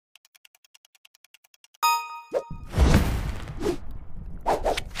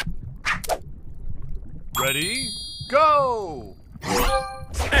Ready, go!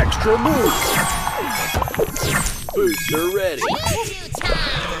 Extra move! Booster ready. Choo-choo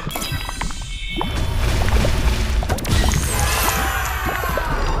time!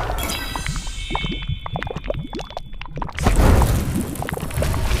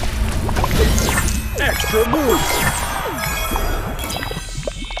 Extra move!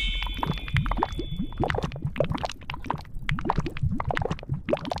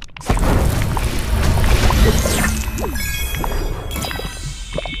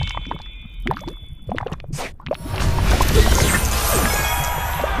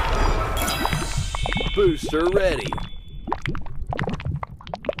 Booster ready.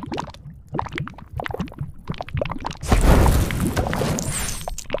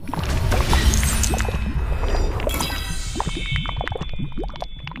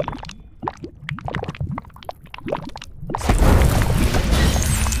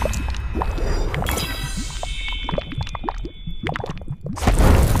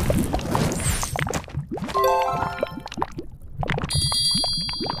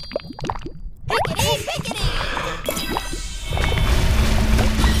 Pickety, pickety!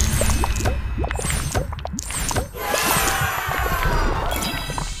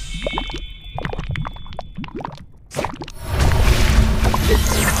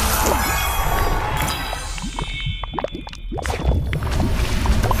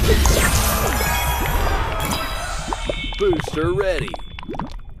 Booster ready.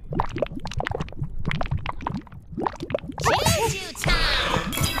 Choo-choo time!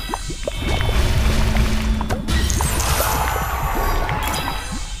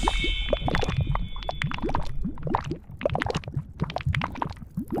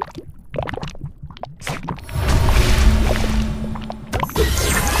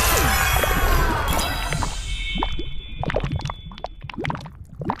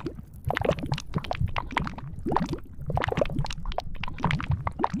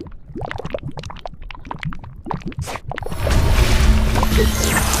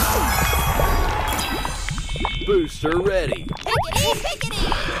 Booster ready. Pickety, pickety!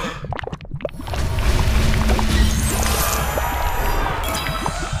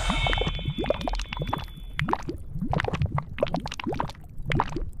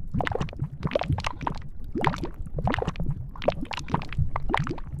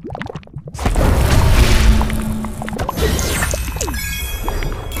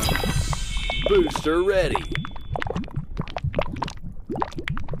 Booster ready.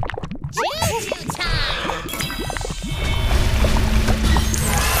 Choo-choo time!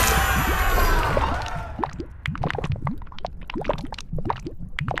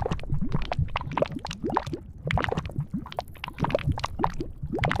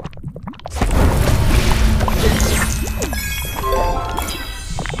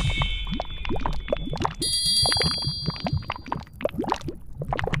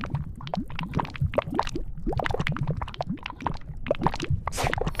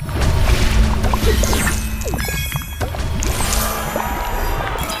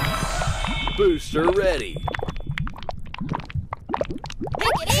 Booster ready.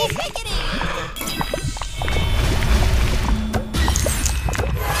 Pickety, pickety!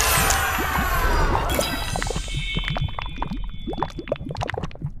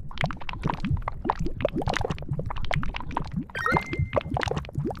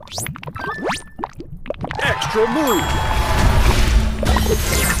 Extra move.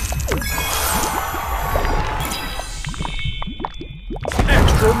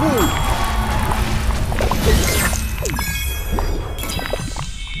 Extra move.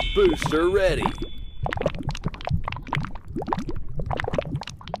 Booster ready.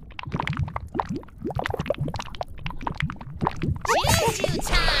 Choo-choo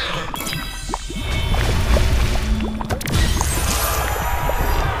time!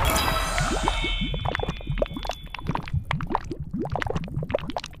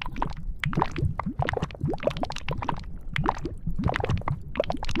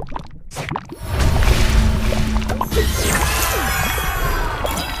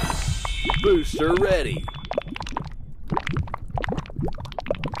 Booster ready.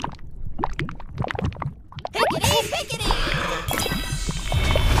 Pickety, pickety!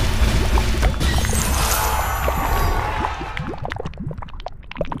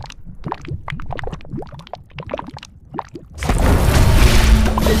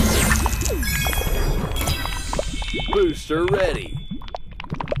 Booster ready.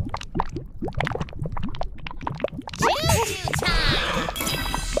 Choo-choo time!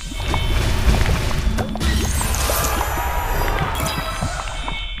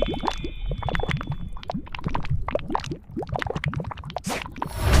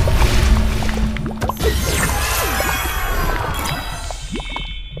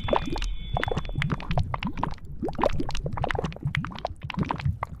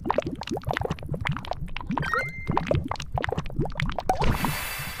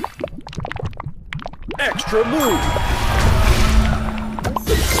 Extra move!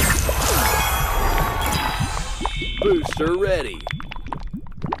 Booster ready!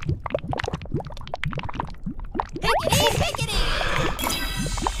 Pickety, pickety!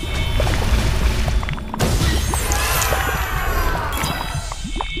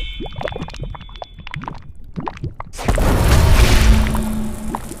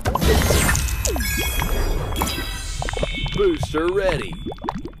 Booster ready!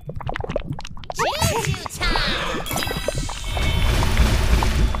 Choo-choo time!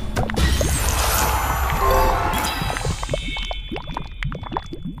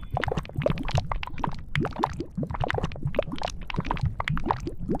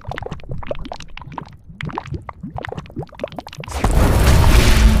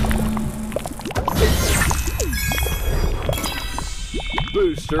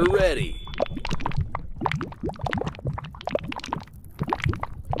 Booster ready!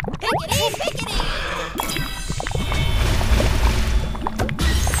 Pickety, pickety!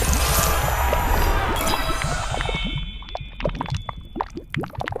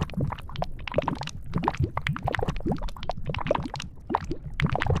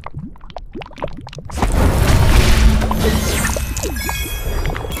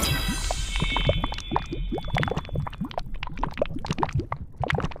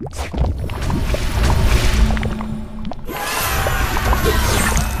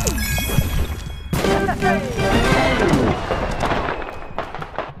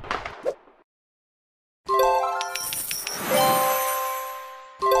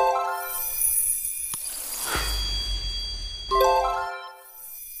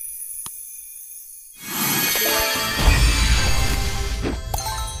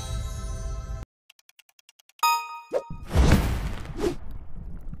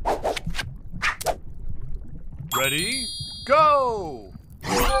 Ready, go!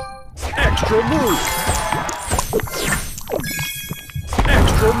 Extra move!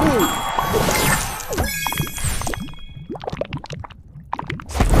 Extra move!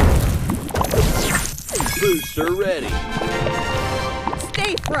 Booster ready!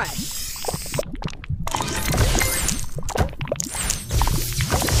 Stay fresh.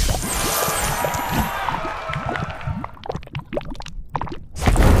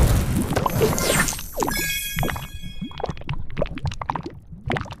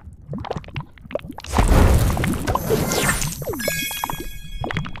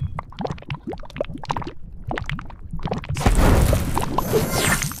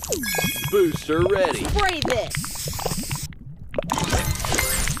 Booster ready! Spray this.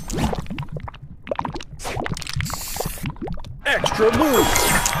 Extra move!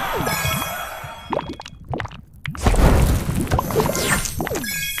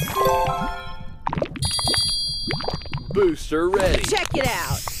 Booster ready! Check it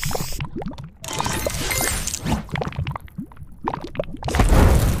out.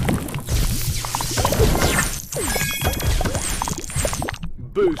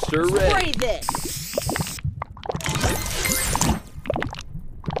 Booster ready! Spray this.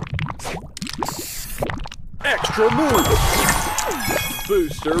 Extra move!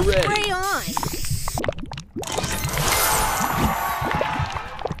 Booster ready! Spray on.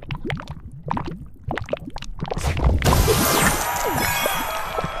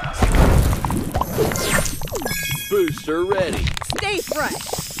 Booster ready! Stay fresh.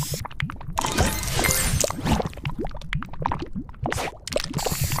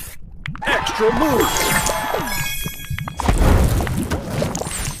 Extra move!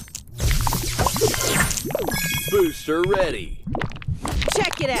 Booster ready!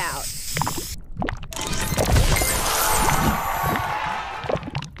 Check it out.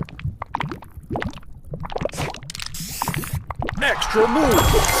 Extra move!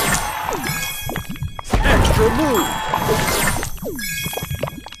 Extra move!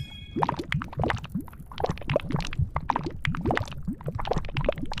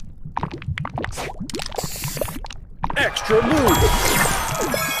 Extra move!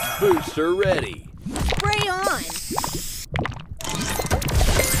 Booster ready! Spray on.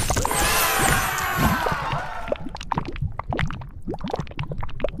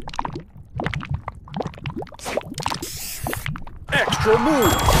 Extra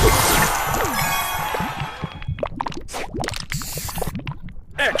move!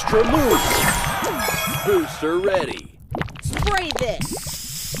 Extra move! Booster ready! Spray this.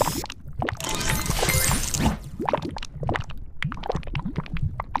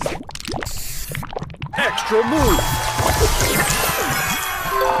 Extra move!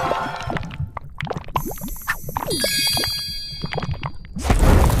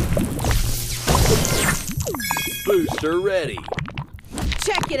 Booster ready!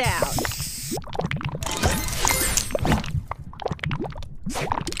 Check it out.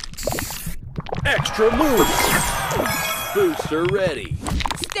 Extra move. Booster ready.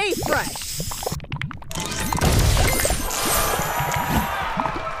 Stay fresh.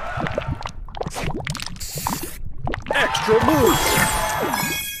 Extra move.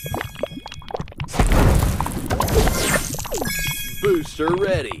 Booster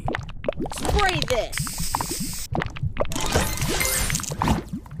ready. Spray this.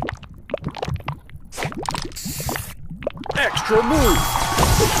 Extra move.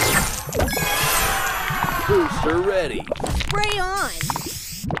 Booster ready. Spray on.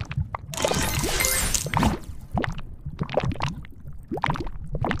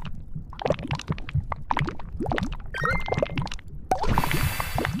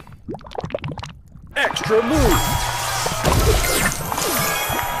 Extra move.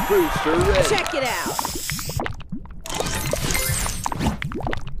 Booster ready. Check it out.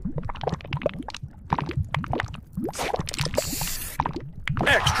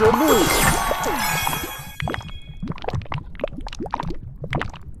 Extra move.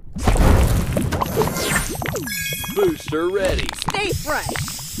 Booster ready. Stay fresh.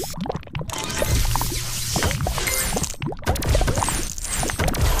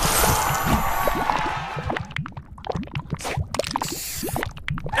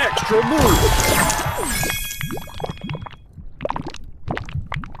 Extra move.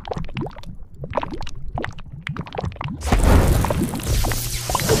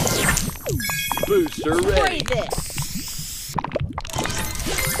 Booster Spray ready. this.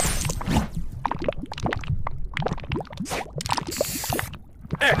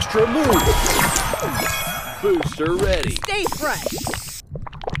 Extra move. Booster ready. Stay fresh.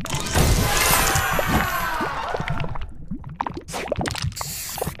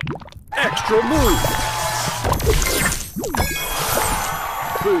 Extra move.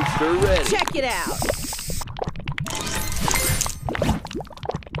 Booster ready. Check it out.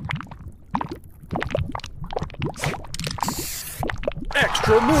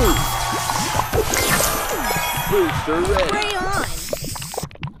 Extra move. Booster ready. Spray on.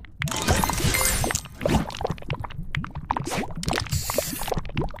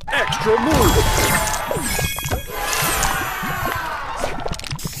 Extra move.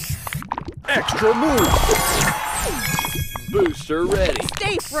 Extra move. Booster ready.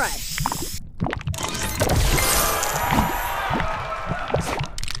 Stay fresh.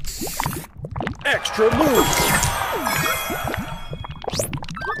 Extra move.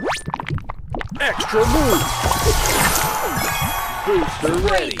 Extra move. Booster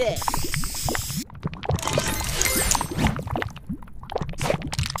Spray ready. this.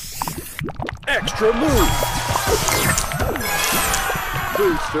 Extra move.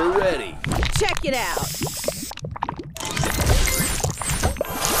 Booster ready. Check it out.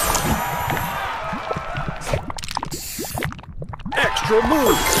 Extra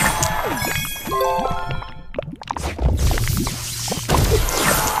move.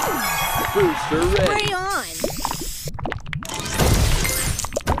 Booster ready. Spray on.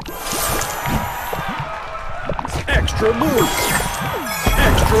 Extra move.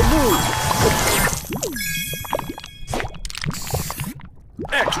 Extra move.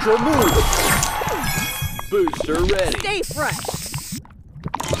 Extra move. Booster ready. Stay fresh.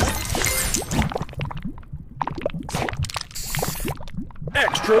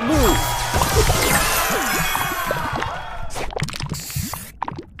 Extra move.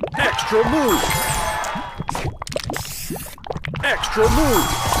 Extra move. Extra move.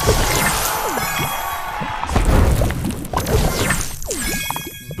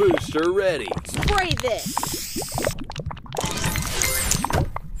 Booster ready. Spray this.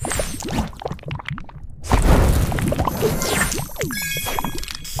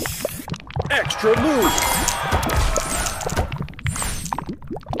 Extra move.